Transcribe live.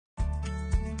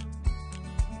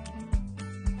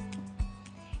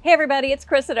Hey everybody, it's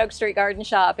Chris at Oak Street Garden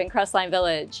Shop in Crestline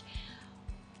Village.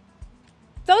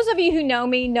 Those of you who know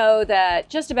me know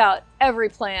that just about every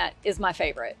plant is my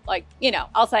favorite. Like, you know,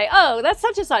 I'll say, oh, that's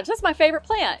such and such, that's my favorite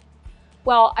plant.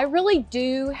 Well, I really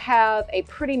do have a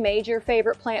pretty major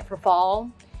favorite plant for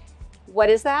fall. What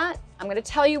is that? I'm going to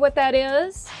tell you what that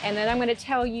is, and then I'm going to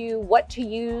tell you what to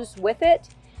use with it,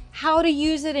 how to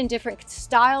use it in different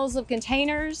styles of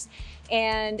containers,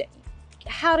 and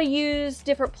how to use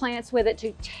different plants with it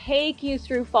to take you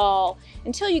through fall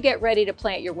until you get ready to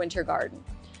plant your winter garden.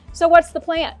 So what's the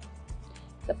plant?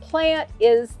 The plant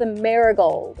is the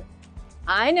marigold.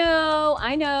 I know,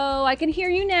 I can hear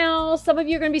you now. Some of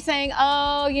you are going to be saying,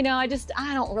 oh, you know, I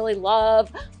don't really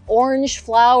love orange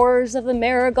flowers of the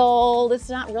marigold. It's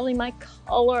not really my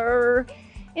color.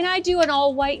 And I do an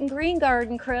all white and green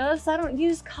garden, Chris. I don't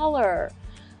use color.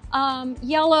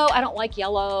 Yellow, I don't like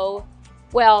yellow.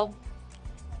 Well,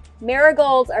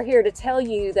 marigolds are here to tell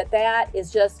you that that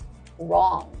is just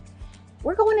wrong.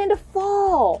 We're going into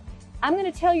fall. I'm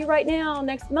going to tell you right now,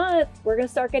 next month, we're going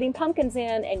to start getting pumpkins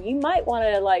in, and you might want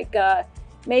to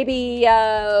maybe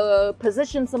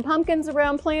position some pumpkins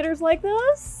around planters like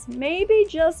this. Maybe,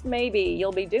 just maybe,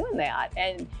 you'll be doing that,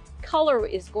 and color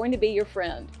is going to be your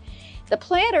friend. The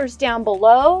planters down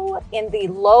below in the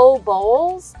low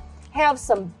bowls have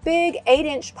some big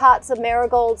 8-inch pots of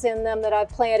marigolds in them that I've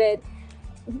planted.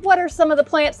 What are some of the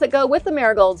plants that go with the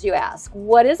marigolds, you ask?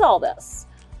 What is all this?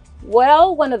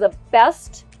 Well, one of the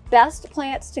best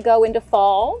plants to go into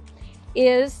fall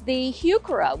is the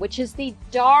heuchera, which is the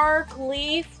dark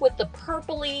leaf with the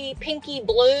purpley pinky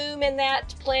bloom in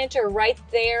that planter right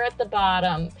there at the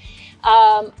bottom.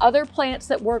 Other plants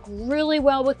that work really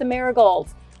well with the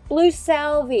marigolds: blue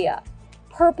salvia,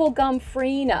 purple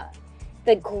gomphrena,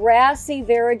 the grassy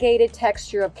variegated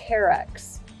texture of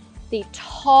carex, the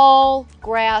tall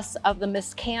grass of the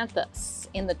miscanthus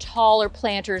in the taller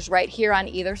planters right here on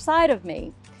either side of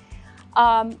me.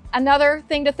 Another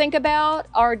thing to think about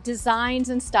are designs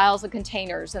and styles of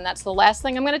containers, and that's the last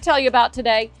thing I'm going to tell you about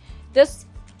today. This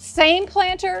same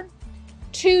planter,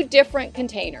 2 different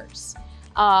containers,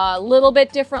 a little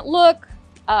bit different look.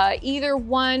 Either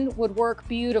one would work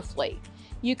beautifully.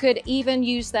 You could even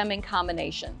use them in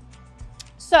combination.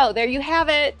 So there you have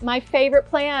it, my favorite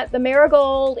plant, the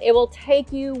marigold. It will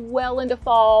take you well into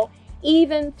fall,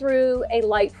 even through a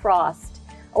light frost,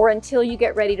 or until you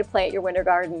get ready to plant your winter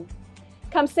garden.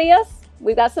 Come see us.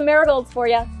 We've got some marigolds for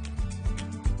you.